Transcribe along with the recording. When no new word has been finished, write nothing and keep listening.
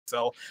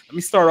So let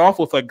me start off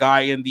with a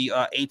guy in the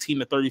 18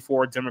 to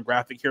 34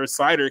 demographic here,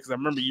 Cider, because I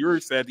remember you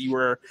said you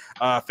were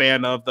a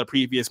fan of the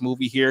previous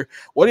movie here.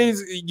 What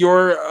is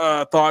your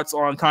thoughts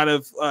on kind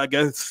of, I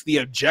guess, the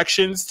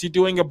objections to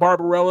doing a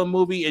Barbarella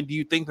movie, and do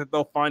you think that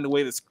they'll find a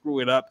way to screw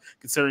it up,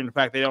 considering the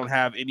fact they don't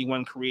have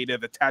anyone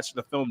creative attached to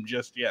the film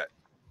just yet?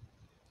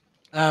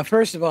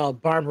 First of all,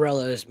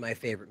 Barbarella is my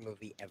favorite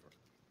movie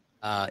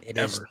ever. It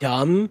is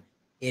dumb.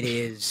 It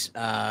is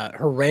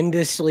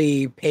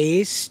horrendously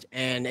paced,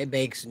 and it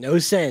makes no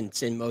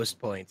sense in most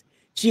points.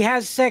 She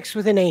has sex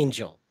with an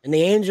angel, and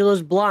the angel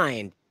is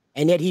blind,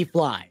 and yet he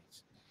flies.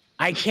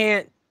 I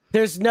can't.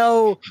 There's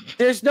no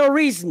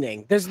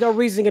reasoning. There's no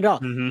reasoning at all.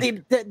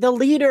 The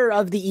leader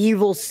of the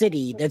evil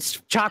city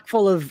that's chock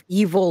full of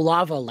evil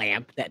lava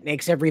lamp that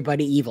makes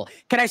everybody evil.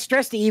 Can I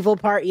stress the evil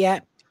part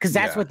yet? Because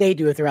that's what they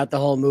do throughout the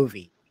whole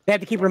movie. They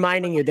have to keep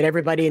reminding you that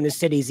everybody in the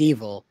city's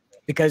evil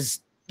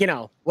because, you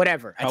know,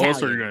 whatever. How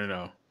else are you going to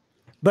know?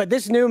 But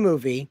this new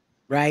movie,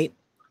 right?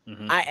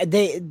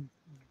 They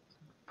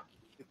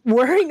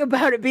worrying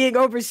about it being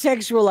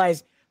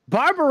over-sexualized.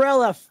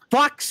 Barbarella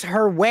fucks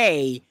her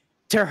way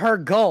to her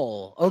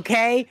goal,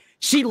 okay?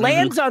 She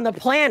lands on the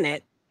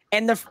planet,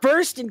 and the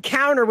first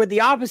encounter with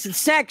the opposite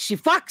sex, she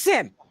fucks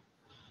him.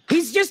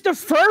 He's just a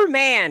fur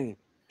man.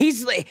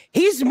 He's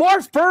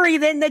more furry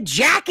than the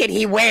jacket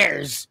he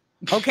wears.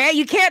 Okay,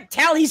 you can't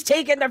tell he's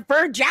taking the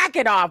fur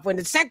jacket off when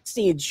the sex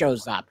scene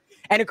shows up.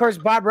 And of course,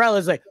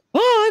 Barbarella's like,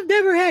 "Oh, I've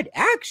never had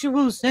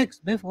actual sex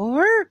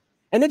before."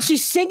 And then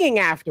she's singing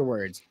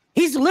afterwards.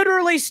 He's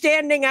literally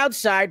standing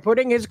outside,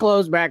 putting his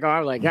clothes back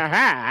on, like,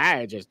 "Aha,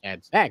 I just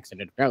had sex and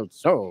it felt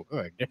so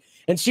good."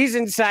 And she's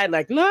inside,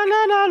 like, "La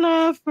la la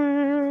la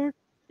fur,"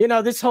 you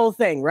know, this whole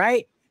thing,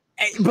 right?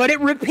 But it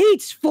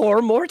repeats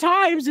 4 more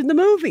times in the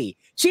movie.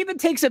 She even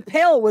takes a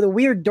pill with a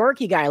weird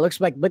dorky guy.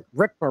 Looks like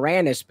Rick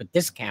Moranis, but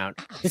discount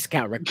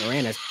Rick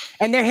Moranis.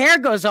 And their hair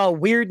goes all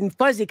weird and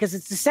fuzzy because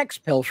it's the sex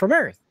pill from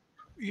Earth.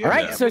 Yeah, all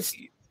right, so it's,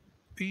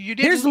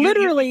 there's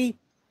literally...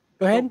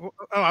 Go ahead. Oh,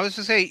 I was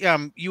to say,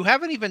 you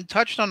haven't even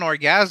touched on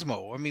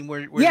Orgasmo. I mean,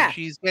 where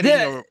she's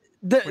getting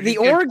the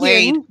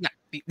organ...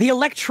 The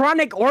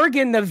electronic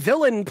organ the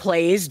villain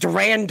plays,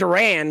 Duran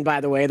Duran,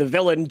 by the way, the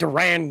villain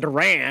Duran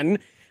Duran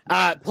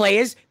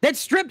plays, that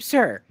strips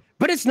her.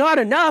 But it's not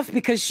enough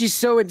because she's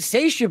so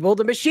insatiable,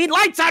 the machine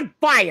lights on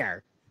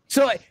fire.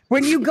 So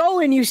when you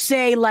go and you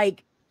say,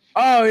 like,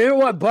 "Oh, you know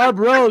what,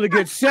 Barbarella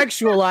gets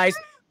sexualized,"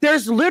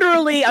 there's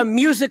literally a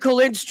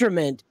musical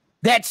instrument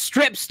that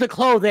strips the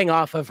clothing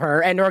off of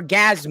her and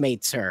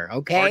orgasmates her,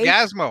 okay?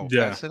 Orgasmo,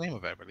 that's the name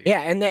of it, I believe.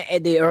 Yeah, and the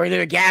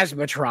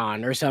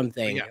Orgasmatron or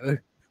something. Yeah.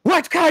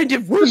 What kind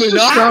of woman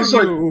are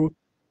you?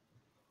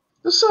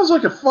 This sounds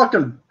like a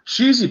fucking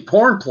cheesy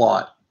porn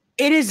plot.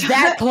 It is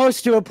that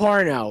close to a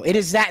porno. It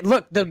is that.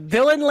 Look, the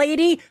villain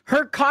lady,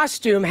 her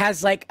costume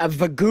has like a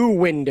Vagoo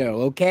window,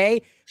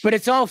 okay? But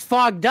it's all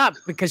fogged up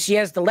because she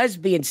has the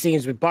lesbian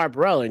scenes with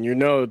Barbarella, and you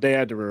know they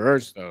had to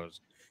rehearse those.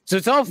 So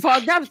it's all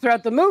fogged up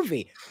throughout the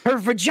movie. Her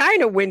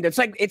vagina window,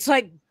 it's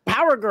like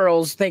Power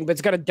Girls thing, but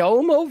it's got a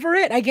dome over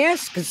it, I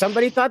guess, because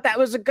somebody thought that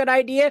was a good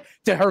idea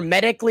to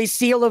hermetically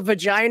seal a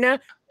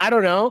vagina. I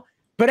don't know.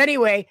 But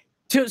anyway,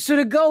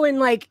 to go in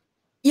like,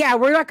 yeah,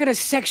 we're not going to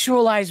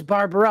sexualize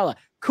Barbarella.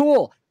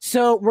 Cool.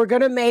 So we're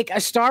going to make a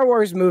Star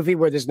Wars movie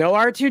where there's no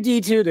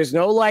R2-D2, there's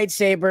no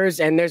lightsabers,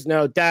 and there's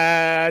no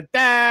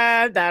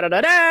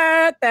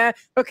da-da-da-da-da-da.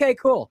 Okay,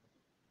 cool.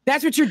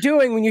 That's what you're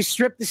doing when you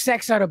strip the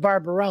sex out of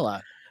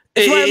Barbarella.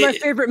 It's one of my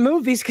favorite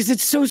movies because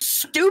it's so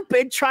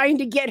stupid trying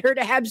to get her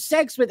to have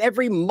sex with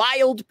every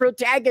mild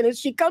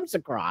protagonist she comes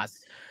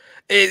across.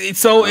 The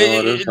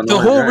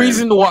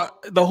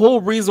whole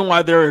reason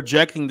why they're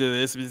objecting to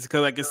this is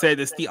because, like I said,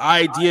 it's the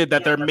idea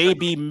that there may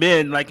be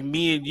men like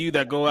me and you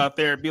that go out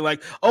there and be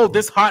like, "Oh,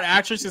 this hot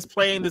actress is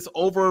playing this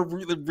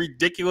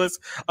ridiculous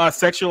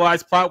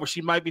sexualized plot where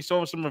she might be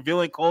showing some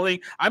revealing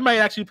clothing. I might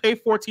actually pay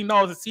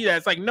 $14 to see that."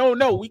 It's like,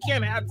 no, we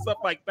can't have stuff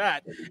like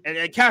that.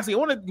 And Cassie, I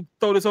want to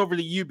throw this over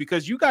to you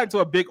because you got into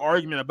a big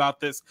argument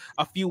about this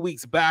a few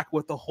weeks back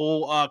with the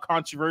whole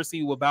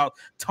controversy about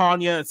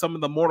Tanya and some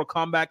of the Mortal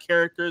Kombat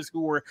characters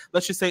who were,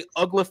 let's just say,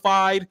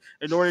 uglified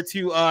in order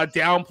to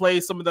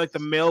downplay some of the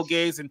male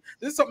gaze. And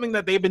this is something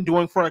that they've been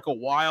doing for like a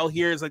while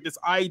here. Is like this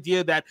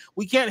idea that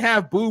we can't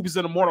have boobs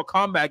in a Mortal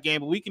Kombat game,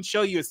 but we can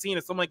show you a scene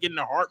of someone getting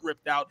their heart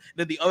ripped out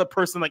and then the other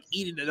person like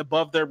eating it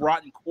above their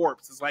rotten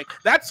corpse. It's like,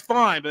 that's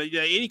fine, but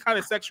any kind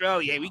of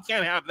sexuality, hey, we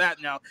can't have that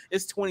now.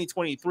 It's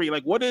 2023.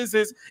 Like, what is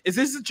this? Is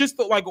this just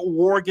like a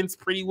war against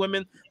pretty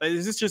women? Like,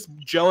 is this just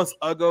jealous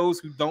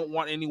uggos who don't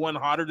want anyone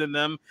hotter than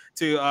them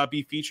to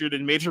be featured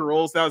in major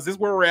roles now? Is this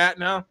where we're at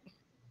now?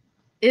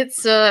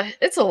 It's a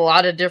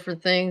lot of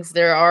different things.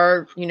 There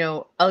are,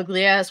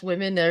 ugly ass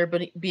women that are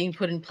being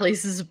put in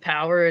places of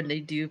power, and they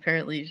do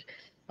apparently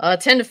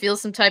tend to feel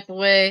some type of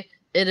way.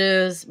 It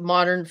is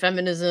modern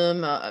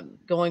feminism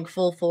going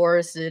full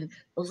force and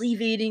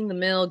alleviating the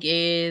male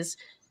gaze.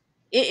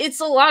 It's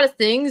a lot of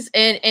things,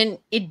 and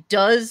it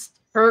does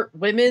hurt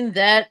women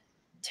that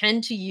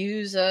tend to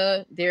use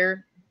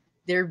their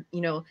their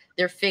you know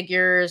their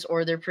figures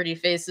or their pretty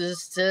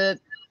faces to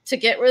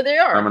get where they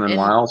are. Feminine And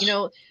wiles. you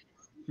know,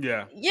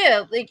 Yeah.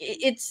 like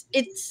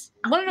it's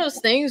one of those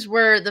things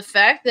where the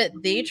fact that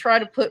they try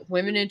to put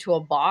women into a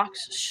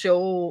box,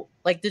 show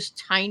like this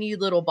tiny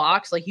little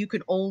box, like you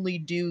can only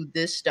do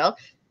this stuff.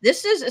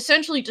 This has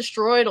essentially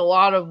destroyed a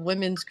lot of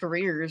women's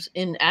careers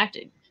in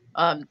acting.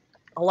 A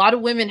lot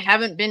of women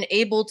haven't been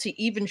able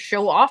to even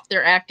show off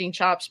their acting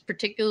chops,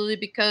 particularly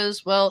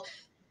because, well,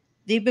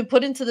 they've been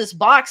put into this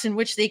box in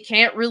which they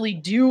can't really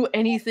do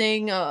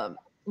anything,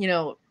 you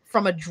know,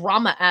 from a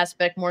drama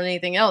aspect more than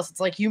anything else. It's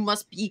like, you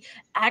must be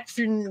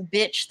action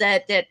bitch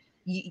that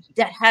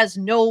has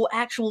no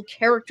actual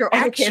character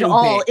arc at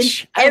all in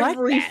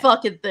every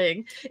fucking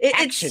thing.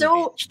 It's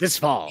so bitch, this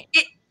fall.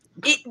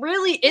 It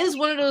really is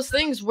one of those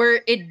things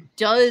where it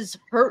does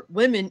hurt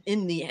women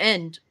in the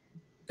end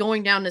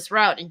going down this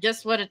route. And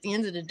guess what? At the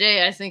end of the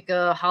day, I think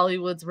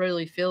Hollywood's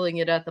really feeling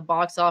it at the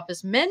box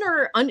office. Men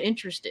are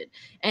uninterested,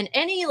 and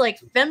any like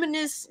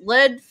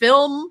feminist-led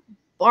film,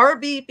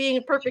 Barbie being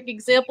a perfect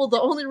example, the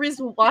only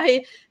reason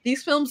why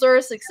these films are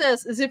a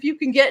success is if you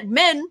can get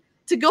men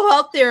to go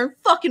out there and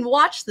fucking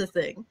watch the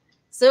thing.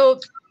 So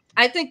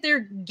I think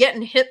they're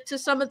getting hip to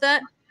some of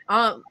that.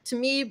 To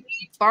me,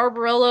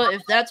 Barbarella,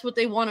 if that's what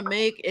they want to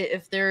make,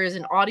 if there is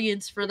an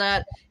audience for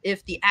that,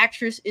 if the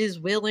actress is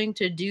willing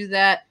to do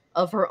that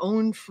of her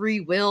own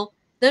free will,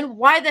 then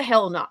why the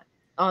hell not?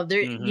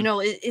 You know,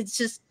 it's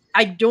just,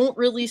 I don't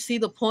really see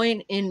the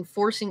point in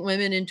forcing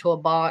women into a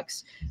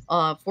box,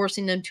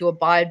 forcing them to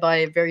abide by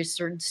a very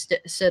certain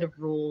set of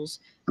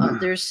rules.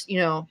 There's, you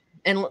know,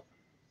 and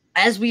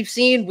as we've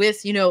seen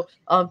with, you know,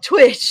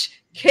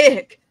 Twitch,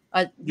 Kick,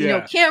 you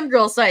know, cam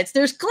girl sites,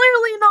 there's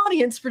clearly an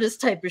audience for this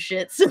type of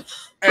shit. So.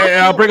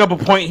 And I'll bring up a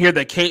point here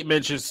that Kate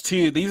mentions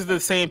too. These are the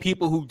same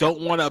people who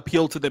don't want to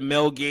appeal to the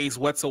male gaze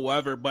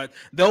whatsoever, but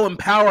they'll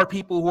empower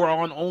people who are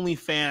on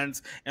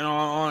OnlyFans and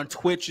on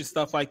Twitch and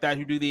stuff like that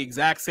who do the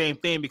exact same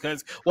thing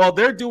because, well,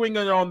 they're doing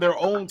it on their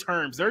own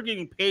terms. They're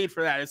getting paid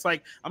for that. It's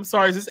like, I'm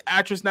sorry, is this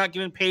actress not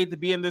getting paid to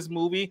be in this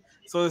movie?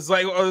 So it's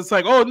like,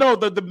 oh no,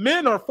 the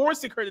men are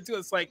forcing her to do it.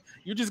 It's like,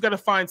 you're just gonna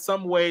find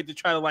some way to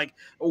try to like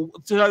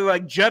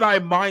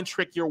Jedi mind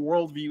trick your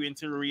worldview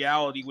into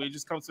reality when it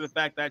just comes to the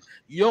fact that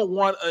you don't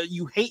want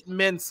you hate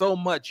men so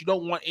much, you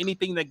don't want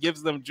anything that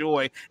gives them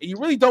joy, and you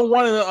really don't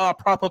want to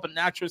prop up an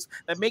actress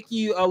that make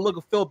you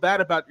feel bad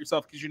about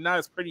yourself because you're not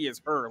as pretty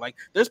as her. Like,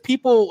 there's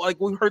people, like,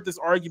 we've heard this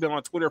argument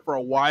on Twitter for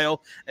a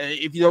while.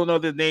 If you don't know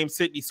the name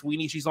Sydney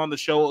Sweeney, she's on the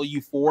show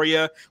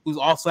Euphoria, who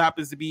also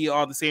happens to be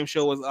on the same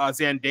show as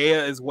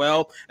Zendaya as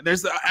well. And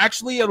there's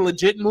actually a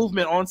legit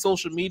movement on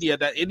social media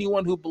that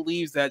anyone who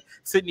believes that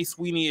Sydney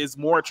Sweeney is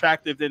more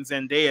attractive than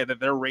Zendaya, that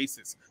they're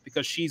racist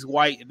because she's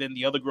white and then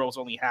the other girl's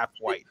only half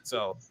white.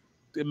 So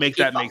to make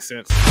that make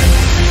sense.